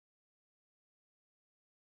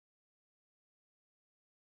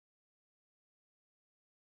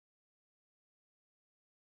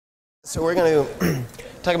So we're going to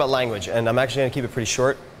talk about language, and I'm actually going to keep it pretty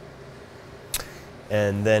short,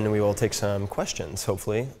 and then we will take some questions,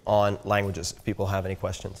 hopefully, on languages, if people have any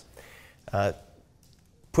questions.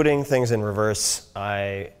 Putting things in reverse,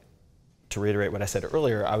 to reiterate what I said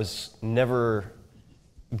earlier, I was never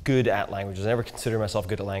good at languages. I never considered myself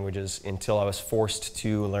good at languages until I was forced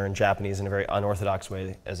to learn Japanese in a very unorthodox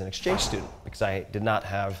way as an exchange student, because I did not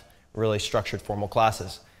have really structured formal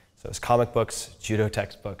classes. So it was comic books, judo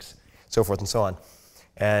textbooks, so forth and so on.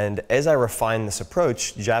 And as I refined this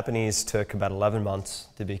approach, Japanese took about 11 months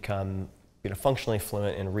to become functionally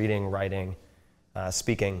fluent in reading, writing,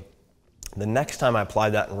 speaking. The next time I applied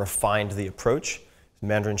that and refined the approach,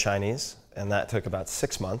 Mandarin Chinese, and that took about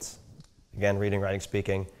 6 months. Again, reading, writing,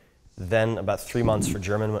 speaking. Then about 3 months for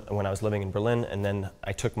German when I was living in Berlin, and then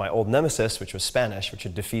I took my old nemesis, which was Spanish, which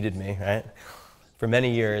had defeated me, right, for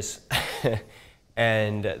many years,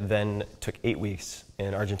 and then took 8 weeks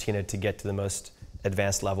in Argentina to get to the most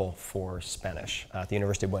advanced level for Spanish at the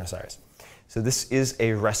University of Buenos Aires. So this is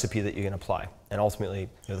a recipe that you can apply, and ultimately,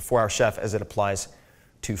 the 4-Hour Chef, as it applies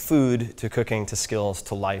to food, to cooking, to skills,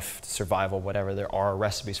 to life, to survival, whatever, there are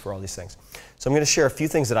recipes for all these things. So I'm going to share a few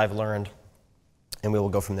things that I've learned, and we will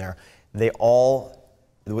go from there. They all,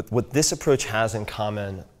 what this approach has in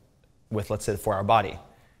common with, let's say, the 4-Hour Body,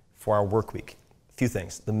 4-Hour Work Week, a few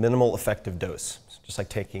things. The minimal effective dose, just like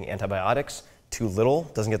taking antibiotics. Too little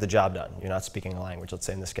doesn't get the job done. You're not speaking a language, let's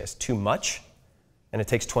say in this case. Too much, and it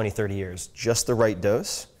takes 20, 30 years. Just the right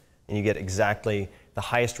dose, and you get exactly the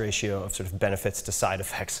highest ratio of sort of benefits to side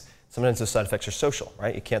effects. Sometimes those side effects are social,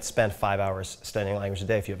 right? You can't spend 5 hours studying a language a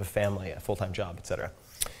day if you have a family, a full-time job, etc.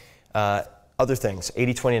 Other things,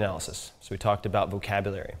 80-20 analysis. So we talked about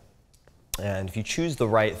vocabulary. And if you choose the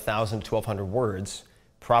right 1,000 to 1,200 words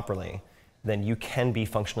properly, then you can be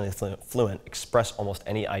functionally fluent, express almost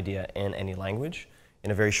any idea in any language in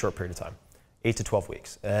a very short period of time, 8 to 12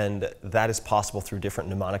 weeks. And that is possible through different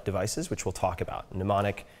mnemonic devices, which we'll talk about.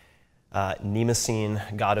 Mnemonic,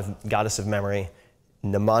 Mnemosyne, goddess of memory.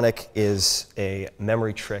 Mnemonic is a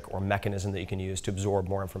memory trick or mechanism that you can use to absorb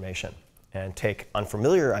more information and take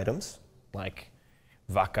unfamiliar items, like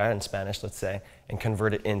vaca in Spanish, let's say, and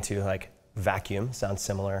convert it into like vacuum, sounds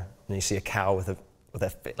similar. And then you see a cow with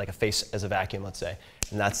like a face as a vacuum, let's say.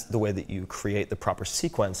 And that's the way that you create the proper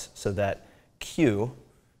sequence so that Q,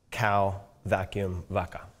 cow, vacuum,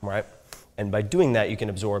 vaca, right? And by doing that, you can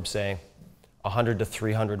absorb, say, 100 to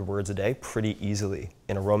 300 words a day pretty easily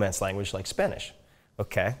in a Romance language like Spanish.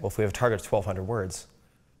 Okay, well, if we have a target of 1,200 words,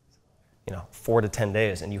 4 to 10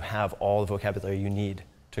 days, and you have all the vocabulary you need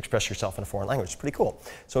to express yourself in a foreign language. It's pretty cool.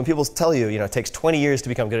 So when people tell you, it takes 20 years to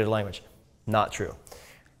become good at a language, not true.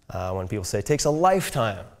 When people say it takes a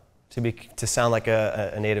lifetime to sound like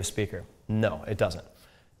a native speaker, no, it doesn't.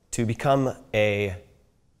 To become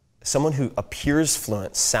someone who appears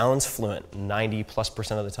fluent, sounds fluent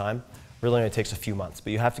 90+% of the time, really only takes a few months,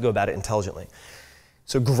 but you have to go about it intelligently.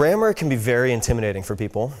 So grammar can be very intimidating for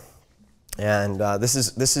people, and this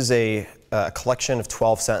is a collection of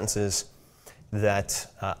 12 sentences that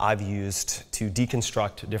I've used to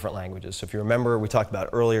deconstruct different languages. So if you remember, we talked about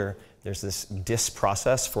earlier, there's this DIS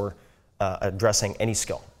process for addressing any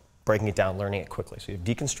skill, breaking it down, learning it quickly. So you have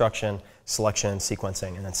deconstruction, selection,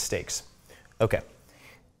 sequencing, and then stakes. Okay,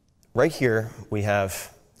 right here we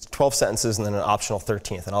have 12 sentences and then an optional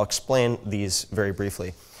 13th, and I'll explain these very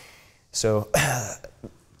briefly. So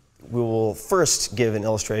we will first give an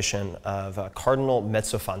illustration of Cardinal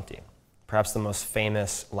Mezzofanti, perhaps the most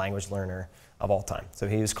famous language learner of all time. So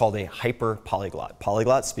he was called a hyper-polyglot.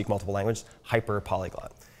 Polyglots speak multiple languages,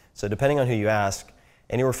 hyper-polyglot. So depending on who you ask,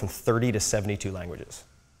 anywhere from 30 to 72 languages.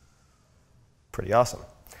 Pretty awesome.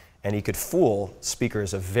 And he could fool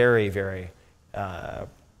speakers of very, very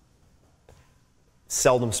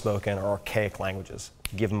seldom spoken or archaic languages.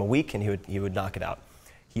 Give him a week and he would knock it out.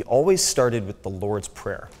 He always started with the Lord's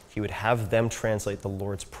Prayer. He would have them translate the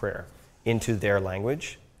Lord's Prayer into their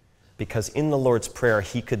language, because in the Lord's Prayer,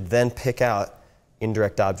 he could then pick out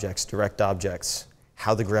indirect objects, direct objects,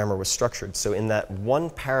 how the grammar was structured. So in that one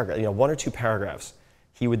paragraph, 1 or 2 paragraphs,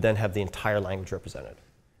 he would then have the entire language represented.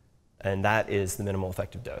 And that is the minimal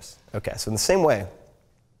effective dose. Okay, so in the same way,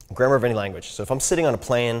 grammar of any language. So if I'm sitting on a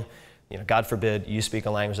plane, God forbid you speak a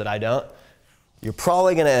language that I don't, you're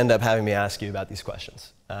probably going to end up having me ask you about these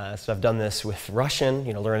questions. So I've done this with Russian,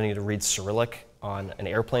 learning to read Cyrillic on an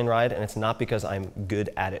airplane ride, and it's not because I'm good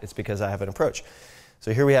at it, it's because I have an approach.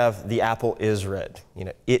 So here we have the apple is red.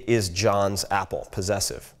 It is John's apple,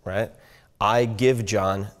 possessive, right? I give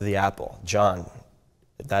John the apple. John,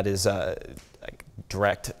 that is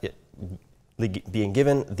direct. being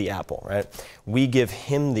given the apple, right? We give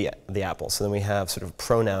him the apple. So then we have sort of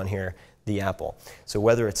pronoun here, the apple. So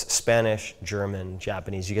whether it's Spanish, German,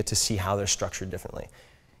 Japanese, you get to see how they're structured differently.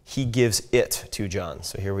 He gives it to John.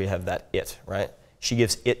 So here we have that it, right? She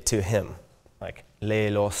gives it to him, like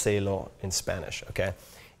léelo, sélo in Spanish, okay?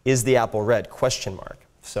 Is the apple red? Question mark.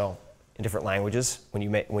 So in different languages,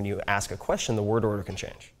 when you ask a question, the word order can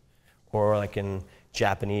change. Or like in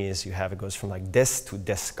Japanese, it goes from like des to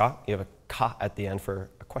desu ka. You have a ka at the end for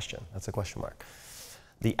a question. That's a question mark.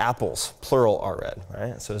 The apples, plural, are red,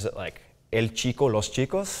 right? So is it like el chico, los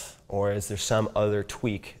chicos? Or is there some other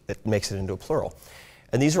tweak that makes it into a plural?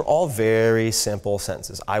 And these are all very simple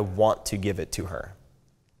sentences. I want to give it to her.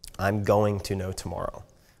 I'm going to know tomorrow.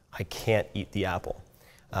 I can't eat the apple.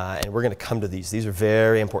 And we're going to come to these. These are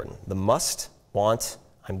very important. The must, want,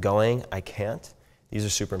 I'm going, I can't. These are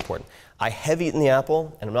super important. I have eaten the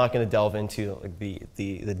apple, and I'm not going to delve into like,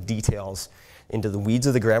 the details, into the weeds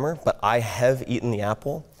of the grammar, but I have eaten the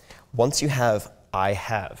apple. Once you have I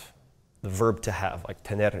have, the verb to have, like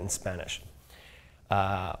tener in Spanish,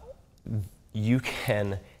 you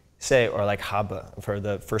can say, or like habe for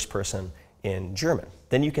the first person in German.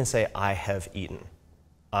 Then you can say I have eaten,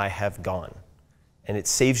 I have gone. And it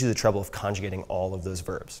saves you the trouble of conjugating all of those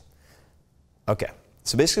verbs. Okay,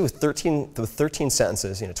 so basically with 13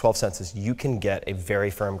 sentences, 12 sentences, you can get a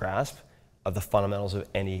very firm grasp of the fundamentals of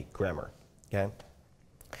any grammar, okay?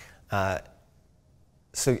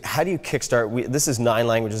 So how do you kickstart? This is 9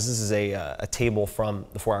 languages. This is a table from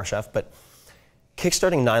the 4-Hour Chef, but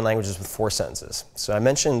kickstarting 9 languages with 4 sentences. So I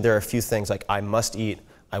mentioned there are a few things like I must eat,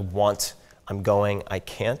 I want, I'm going, I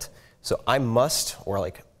can't. So I must, or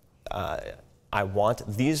like I want,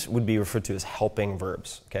 these would be referred to as helping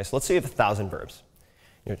verbs. Okay, so let's say you have 1,000 verbs,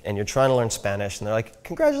 and you're trying to learn Spanish, and they're like,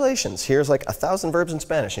 congratulations, here's like 1,000 verbs in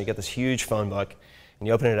Spanish, and you get this huge phone book, and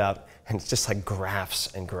you open it up, and it's just like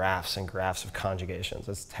graphs and graphs and graphs of conjugations.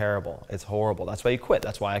 It's terrible, it's horrible. That's why you quit,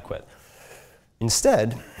 that's why I quit.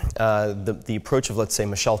 Instead, the approach of, let's say,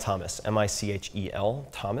 Michel Thomas, M-I-C-H-E-L,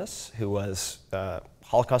 Thomas, who was a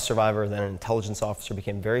Holocaust survivor, then an intelligence officer,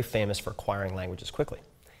 became very famous for acquiring languages quickly.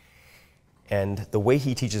 And the way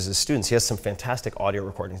he teaches his students, he has some fantastic audio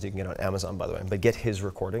recordings you can get on Amazon, by the way, but get his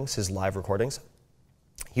recordings, his live recordings.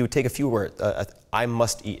 He would take a few words, I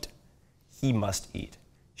must eat, he must eat,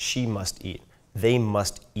 she must eat, they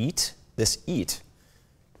must eat. This eat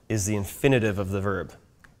is the infinitive of the verb.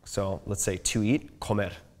 So let's say to eat,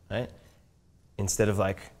 comer, right? Instead of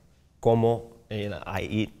like como, I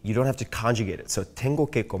eat, you don't have to conjugate it. So tengo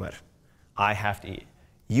que comer, I have to eat.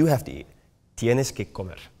 You have to eat, tienes que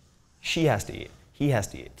comer. She has to eat, he has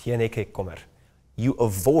to eat, tiene que comer. You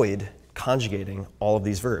avoid conjugating all of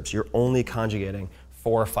these verbs. You're only conjugating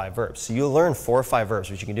 4 or 5 verbs. So you'll learn 4 or 5 verbs,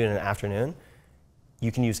 which you can do in an afternoon.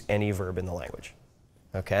 You can use any verb in the language,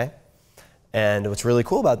 okay? And what's really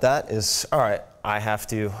cool about that is, all right, I have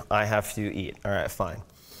to eat. All right, fine.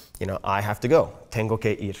 I have to go. Tengo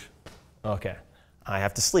que ir. Okay. I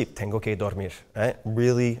have to sleep. Tengo que dormir. Right?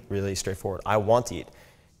 Really, really straightforward. I want to eat.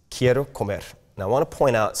 Quiero comer. Now I want to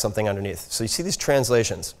point out something underneath. So you see these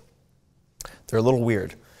translations. They're a little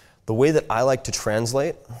weird. The way that I like to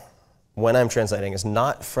translate when I'm translating is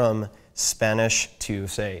not from Spanish to,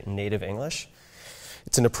 say, native English.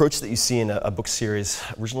 It's an approach that you see in a book series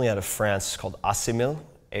originally out of France called Assimil,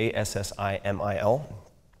 A-S-S-I-M-I-L,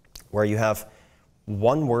 where you have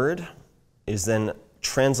one word is then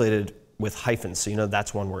translated with hyphens. So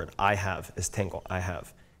that's one word. I have is tengo, I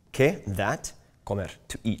have. Que, that, comer,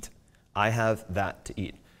 to eat. I have that to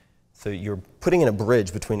eat. So you're putting in a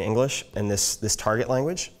bridge between English and this target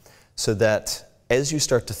language so that as you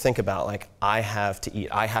start to think about like, I have to eat,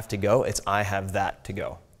 I have to go, it's I have that to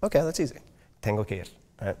go. Okay, that's easy. Tengo que ir,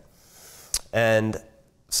 right? And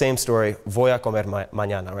same story, voy a comer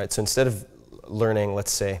mañana, right? So instead of learning,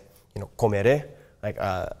 let's say, comeré, like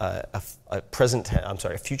a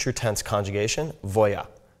future tense conjugation, voy a.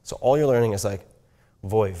 So all you're learning is like,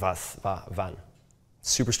 voy, vas, va, van.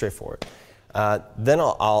 Super straightforward. Then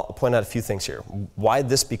I'll point out a few things here. Why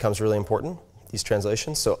this becomes really important, these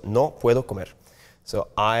translations. So, no puedo comer. So,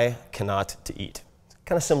 I cannot to eat.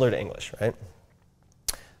 Kind of similar to English, right?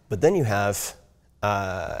 But then you have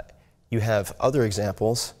other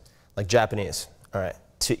examples, like Japanese. All right,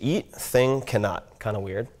 to eat, thing, cannot. Kind of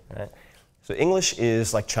weird, right? So English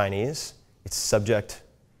is like Chinese. It's subject,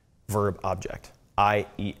 verb, object. I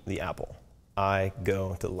eat the apple. I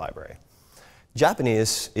go to the library.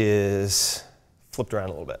 Japanese is flipped around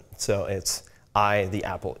a little bit. So it's I, the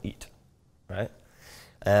apple, eat, right?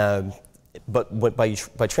 But by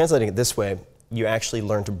translating it this way, you actually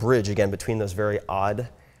learn to bridge, again, between those very odd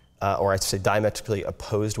or I'd say diametrically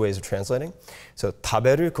opposed ways of translating. So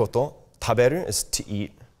taberu koto, taberu is to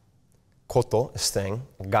eat, koto is thing,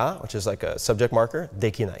 ga, which is like a subject marker,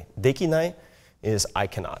 dekinai. Dekinai is I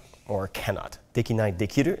cannot or cannot. Dekinai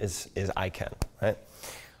dekiru is I can, right?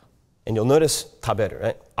 And you'll notice taberu,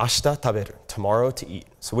 right? Ashita taberu, tomorrow to eat.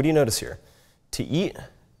 So what do you notice here? To eat,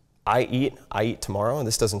 I eat tomorrow, and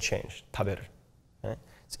this doesn't change, taberu, right?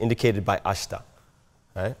 It's indicated by ashita,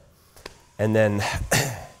 right? And then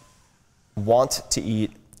want to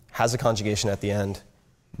eat has a conjugation at the end,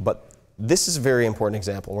 but this is a very important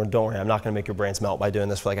example. Don't worry, I'm not going to make your brains melt by doing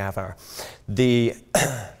this for like a half hour.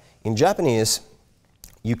 In Japanese,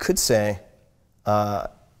 you could say, I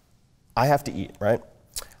have to eat, right?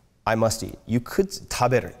 I must eat. You could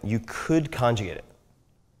taberu. You could conjugate it.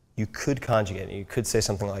 You could conjugate it. You could say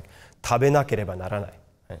something like tabenakereba naranai.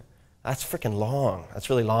 Right? That's freaking long.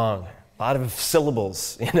 That's really long. A lot of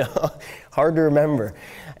syllables, you know, hard to remember.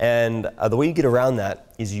 And the way you get around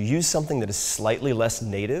that is you use something that is slightly less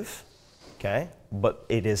native, okay, but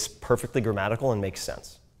it is perfectly grammatical and makes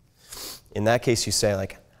sense. In that case, you say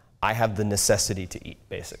like, I have the necessity to eat,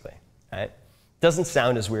 basically, right? Doesn't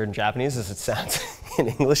sound as weird in Japanese as it sounds in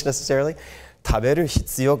English necessarily. Taberu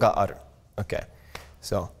hitsuyo ga aru. Okay,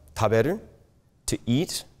 so taberu, to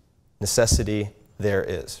eat, necessity, there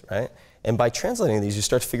is, right? And by translating these, you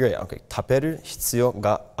start to figure it out. Okay, taberu hitsuyo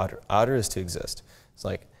ga aru. Aru is to exist. It's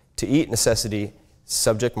like to eat, necessity,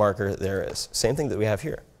 subject marker, there is. Same thing that we have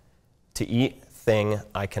here. To eat, thing,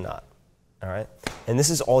 I cannot. All right? And this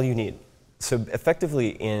is all you need. So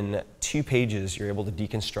effectively, in 2 pages, you're able to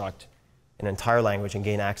deconstruct an entire language and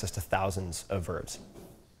gain access to thousands of verbs.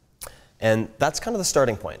 And that's kind of the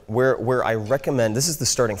starting point, where I recommend, this is the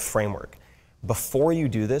starting framework. Before you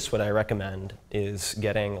do this, what I recommend is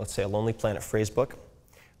getting, let's say, a Lonely Planet phrase book,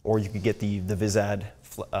 or you could get the Vizad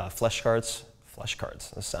flashcards,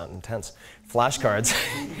 those sound intense, flashcards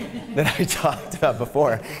that I talked about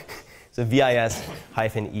before. So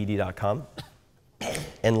vis-ed.com,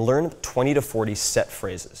 and learn 20 to 40 set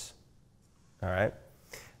phrases, all right?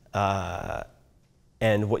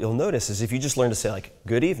 And what you'll notice is if you just learn to say like,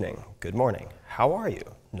 good evening, good morning, how are you,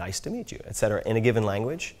 nice to meet you, etc. in a given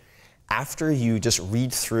language, after you just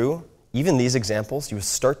read through even these examples, you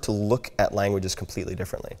start to look at languages completely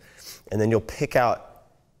differently. And then you'll pick out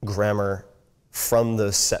grammar from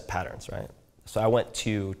those set patterns, right? So I went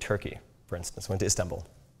to Turkey, for instance, went to Istanbul,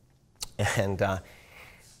 and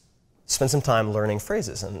spent some time learning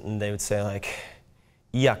phrases. And they would say like,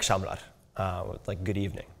 iyi akşamlar, like good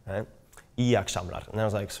evening, right? İyi akşamlar. And I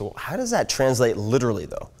was like, so how does that translate literally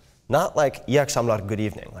though? Not like iyi akşamlar, good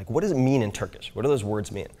evening. Like what does it mean in Turkish? What do those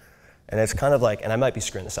words mean? And it's kind of like, and I might be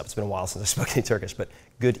screwing this up, it's been a while since I spoke any Turkish, but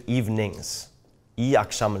good evenings. İyi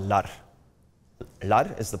akşamlar. Lar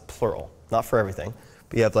is the plural, not for everything.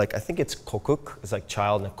 But you have like, I think it's kokuk, it's like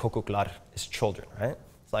child, and kokuklar is children, right?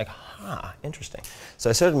 It's like, interesting. So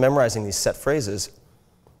I started memorizing these set phrases.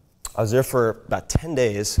 I was there for about 10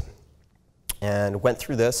 days and went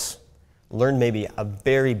through this, learned maybe a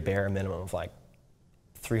very bare minimum of like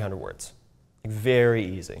 300 words. Like very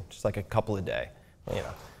easy, just like a couple a day, you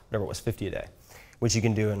know, whatever it was, 50 a day, which you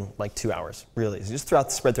can do in like 2 hours, really easy, just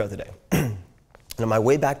spread throughout the day. And on my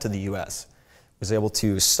way back to the US, I was able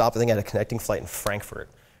to stop, I think, at a connecting flight in Frankfurt,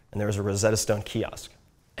 and there was a Rosetta Stone kiosk.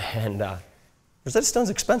 And Rosetta Stone's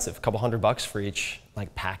expensive, a couple $100 for each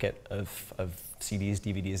like packet of CDs,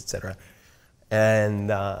 DVDs, etc. And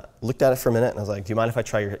looked at it for a minute, and I was like, do you mind if I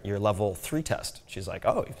try your level 3 test? She's like,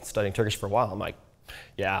 oh, you've been studying Turkish for a while. I'm like,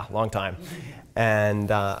 yeah, long time. And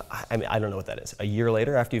I mean, I don't know what that is. A year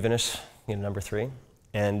later, after you finish, you know, number 3,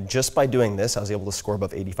 and just by doing this, I was able to score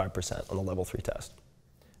above 85% on the level 3 test.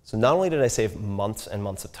 So not only did I save months and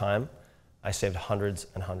months of time, I saved hundreds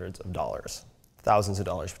and hundreds of dollars, thousands of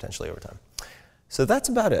dollars potentially over time. So that's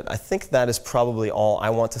about it. I think that is probably all I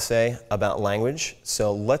want to say about language.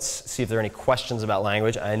 So let's see if there are any questions about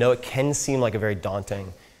language. I know it can seem like a very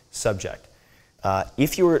daunting subject.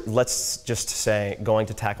 If you were, let's just say, going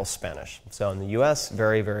to tackle Spanish. So in the US,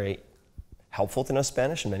 very, very helpful to know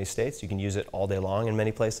Spanish in many states. You can use it all day long in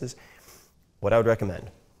many places. What I would recommend,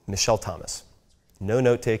 Michel Thomas. No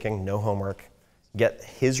note-taking, no homework. Get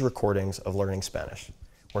his recordings of learning Spanish,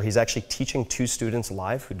 where he's actually teaching 2 students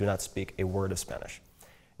live who do not speak a word of Spanish.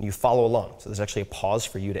 And you follow along. So there's actually a pause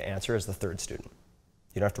for you to answer as the 3rd student.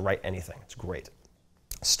 You don't have to write anything. It's great.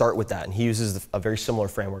 Start with that. And he uses a very similar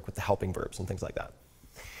framework with the helping verbs and things like that.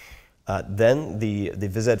 Then the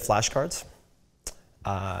Vized flashcards.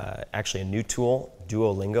 Actually, a new tool,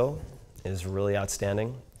 Duolingo, is really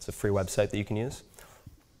outstanding. It's a free website that you can use.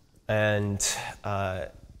 And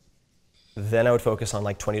then I would focus on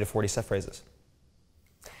like 20 to 40 set phrases.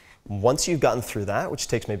 Once you've gotten through that, which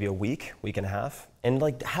takes maybe a week, week and a half, and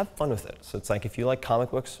like have fun with it. So it's like if you like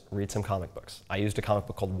comic books, read some comic books. I used a comic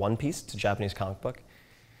book called One Piece. It's a Japanese comic book.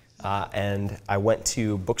 And I went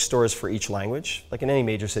to bookstores for each language. Like in any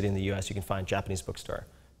major city in the US, you can find Japanese bookstore,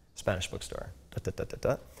 Spanish bookstore,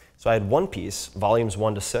 So I had One Piece, volumes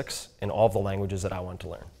 1 to 6, in all of the languages that I wanted to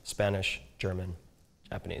learn. Spanish, German,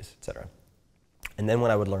 Japanese, etc. And then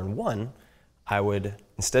when I would learn one, I would,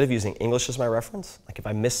 instead of using English as my reference, like if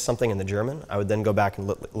I missed something in the German, I would then go back and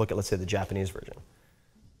look at, let's say, the Japanese version.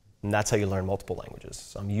 And that's how you learn multiple languages.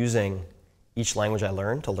 So I'm using each language I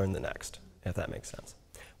learn to learn the next, if that makes sense.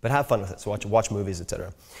 But have fun with it, so watch movies,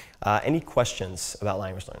 etc. Any questions about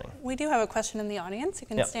language learning? We do have a question in the audience. You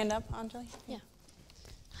can stand up, Anjali. Yeah.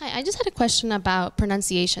 Hi, I just had a question about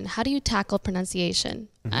pronunciation. How do you tackle pronunciation?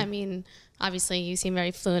 I mean, obviously you seem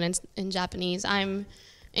very fluent in Japanese. I'm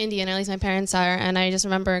Indian, at least my parents are, and I just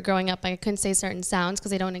remember growing up I couldn't say certain sounds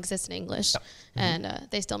because they don't exist in English, and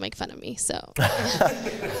they still make fun of me, so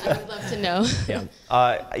I would love to know.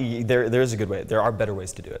 There's a good way. There are better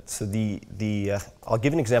ways to do it. So I'll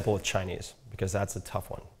give an example with Chinese, because that's a tough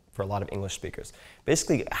one for a lot of English speakers.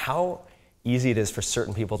 Basically, how easy it is for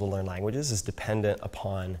certain people to learn languages is dependent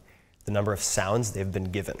upon the number of sounds they've been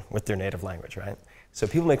given with their native language, right? So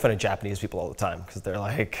people make fun of Japanese people all the time, because they're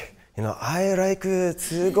like, you know, I like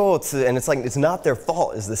to go to, and it's like, it's not their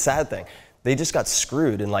fault, is the sad thing. They just got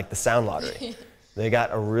screwed in like the sound lottery. They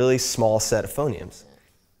got a really small set of phonemes.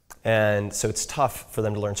 And so it's tough for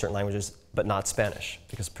them to learn certain languages, but not Spanish,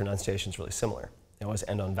 because pronunciation is really similar. They always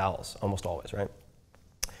end on vowels, almost always, right?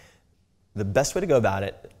 The best way to go about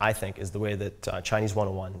it, I think, is the way that Chinese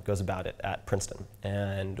 101 goes about it at Princeton.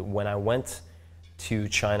 And when I went to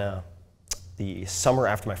China the summer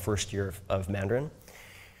after my first year of Mandarin,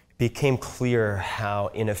 became clear how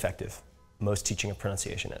ineffective most teaching of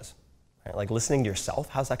pronunciation is. Right? Like listening to yourself,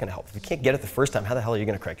 how's that going to help? If you can't get it the first time, how the hell are you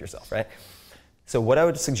going to correct yourself, right? So what I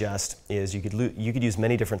would suggest is you could use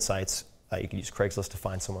many different sites. You could use Craigslist to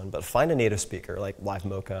find someone, but find a native speaker like Live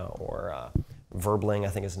Mocha or Verbling, I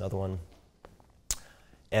think is another one,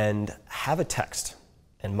 and have a text.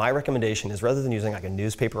 And my recommendation is, rather than using like a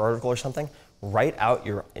newspaper article or something, write out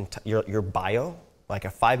your bio, like a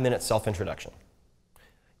 5-minute self-introduction.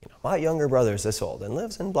 You know, my younger brother is this old and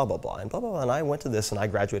lives in blah, blah, blah, and blah, blah, blah, and I went to this and I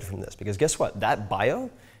graduated from this. Because guess what? That bio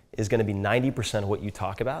is going to be 90% of what you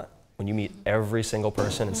talk about when you meet every single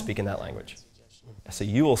person and speak in that language. So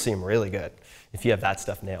you will seem really good if you have that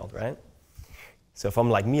stuff nailed, right? So if I'm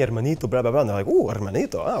like, mi hermanito, blah, blah, blah, and they're like, ooh,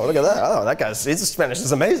 hermanito, oh, look at that, oh, that guy's, his Spanish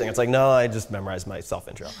is amazing. It's like, no, I just memorized my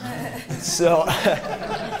self-intro. So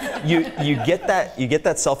you get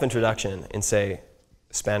that self-introduction and say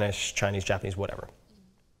Spanish, Chinese, Japanese, whatever.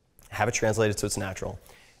 Have it translated so it's natural,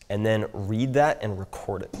 and then read that and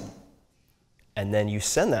record it. And then you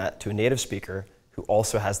send that to a native speaker who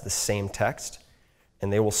also has the same text,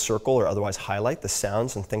 and they will circle or otherwise highlight the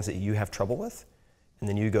sounds and things that you have trouble with, and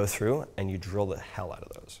then you go through and you drill the hell out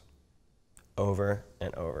of those over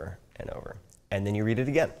and over and over. And then you read it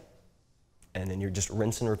again, and then you just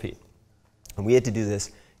rinse and repeat. And we had to do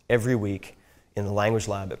this every week in the language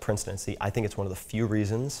lab at Princeton. See, I think it's one of the few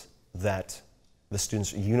reasons that the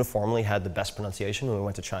students uniformly had the best pronunciation when we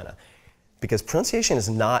went to China. Because pronunciation is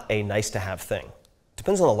not a nice to have thing. It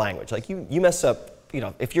depends on the language. Like you mess up, you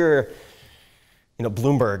know, if you're, you know,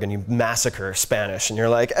 Bloomberg and you massacre Spanish and you're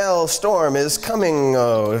like, El Storm is coming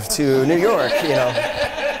to New York, you know.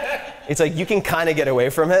 It's like you can kind of get away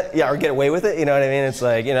from it, or get away with it, you know what I mean? It's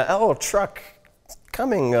like, you know, El truck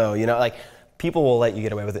coming, you know, like people will let you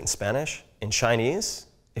get away with it in Spanish. In Chinese,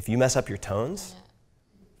 if you mess up your tones,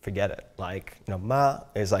 forget it. Like, you know, ma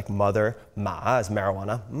is like mother, ma is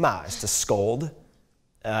marijuana, ma is to scold,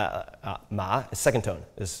 ma is second tone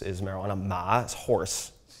is marijuana, ma is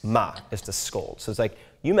horse, ma is to scold. So it's like,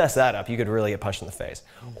 you mess that up, you could really get punched in the face,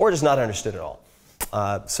 or just not understood at all.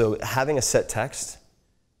 So having a set text,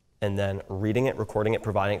 and then reading it, recording it,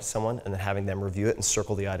 providing it to someone, and then having them review it and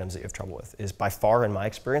circle the items that you have trouble with is by far, in my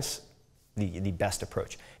experience, the best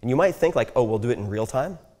approach. And you might think like, oh, we'll do it in real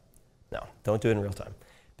time. No, don't do it in real time.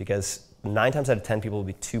 Because 9 times out of 10 people will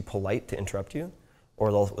be too polite to interrupt you,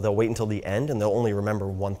 or they'll wait until the end and they'll only remember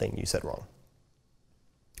one thing you said wrong.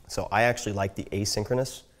 So I actually like the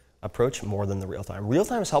asynchronous approach more than the real time. Real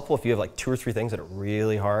time is helpful if you have like 2 or 3 things that are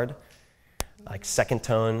really hard. Like second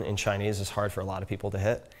tone in Chinese is hard for a lot of people to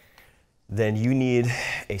hit. Then you need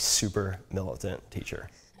a super militant teacher.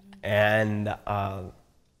 And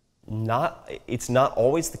it's not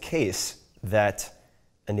always the case that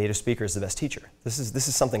a native speaker is the best teacher. This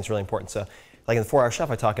is something that's really important. So like in the 4-Hour Chef,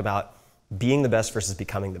 I talk about being the best versus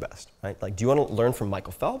becoming the best, right? Like, do you want to learn from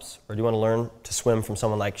Michael Phelps, or do you want to learn to swim from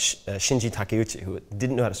someone like Shinji Takeuchi, who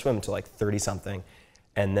didn't know how to swim until like 30-something,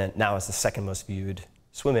 and then now is the second most viewed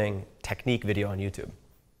swimming technique video on YouTube?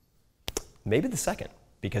 Maybe the second,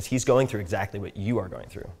 because he's going through exactly what you are going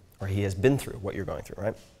through, or he has been through what you're going through,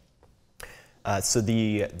 right? So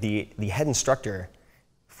the head instructor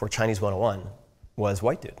for Chinese 101 was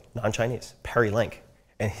white dude, non-Chinese, Perry Link.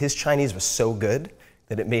 And his Chinese was so good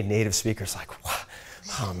that it made native speakers like, wow,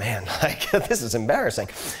 oh man, like, this is embarrassing.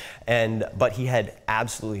 But he had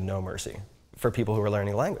absolutely no mercy for people who were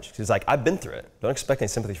learning the language. He was like, I've been through it. Don't expect any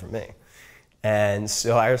sympathy from me. And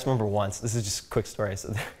so I just remember once, this is just a quick story.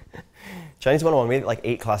 So Chinese 101, we had like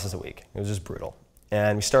 8 classes a week. It was just brutal.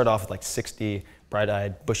 And we started off with like 60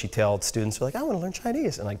 bright-eyed, bushy-tailed students who were like, I want to learn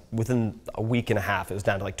Chinese. And like within a week and a half, it was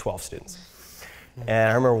down to like 12 students. And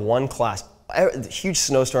I remember one class, huge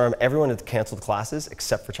snowstorm, everyone had canceled classes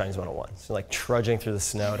except for Chinese 101. So like trudging through the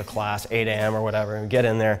snow to class, 8 a.m. or whatever, and we get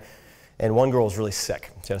in there, and one girl was really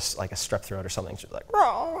sick, just like a strep throat or something. She was like,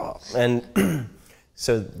 raw. And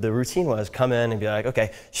so the routine was come in and be like,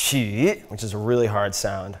 okay, shi, which is a really hard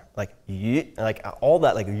sound, like yi, like all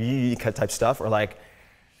that like yi type stuff, or like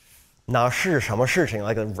na shi shama shi,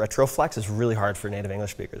 like a retroflex is really hard for native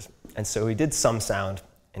English speakers. And so we did some sound.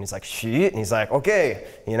 And he's like, shi, and he's like, okay,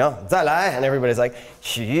 you know, 再来, and everybody's like,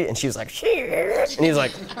 shi, and she was like, shi, and he's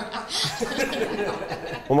like,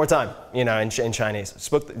 one more time, you know, in Chinese.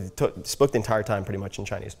 Spoke the entire time pretty much in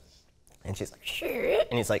Chinese. And she's like, shi,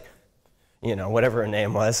 and he's like, you know, whatever her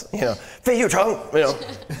name was, you know, Fei Yucheng, you know,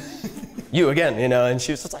 you again, you know, and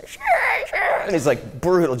she was just like, shi, shi, and he's like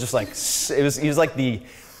brutal, just like, he was like the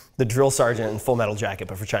drill sergeant in Full Metal Jacket,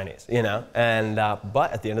 but for Chinese, you know, and,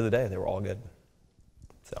 but at the end of the day, they were all good.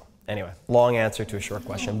 Anyway, long answer to a short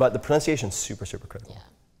question, but the pronunciation is super, super critical. Yeah.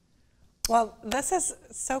 Well, this is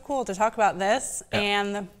so cool to talk about this,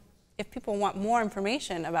 and if people want more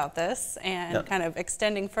information about this and kind of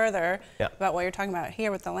extending further about what you're talking about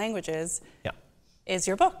here with the languages, is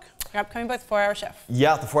your book, your upcoming book, 4-Hour Chef.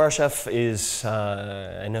 Yeah, the 4-Hour Chef is,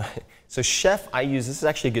 I know, so chef I use, this is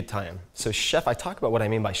actually a good time. So chef, I talk about what I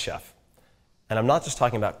mean by chef. And I'm not just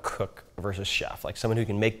talking about cook versus chef, like someone who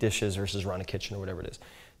can make dishes versus run a kitchen or whatever it is.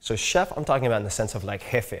 So chef, I'm talking about in the sense of like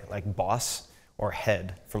jefe, like boss or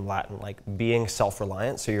head from Latin, like being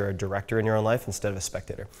self-reliant, so you're a director in your own life instead of a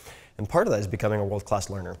spectator. And part of that is becoming a world-class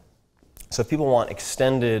learner. So if people want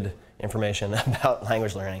extended information about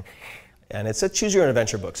language learning, and it's a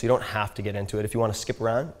choose-your-own-adventure book, so you don't have to get into it. If you want to skip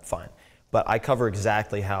around, fine. But I cover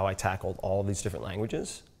exactly how I tackled all of these different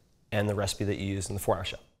languages and the recipe that you use in the 4-Hour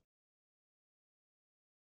Chef.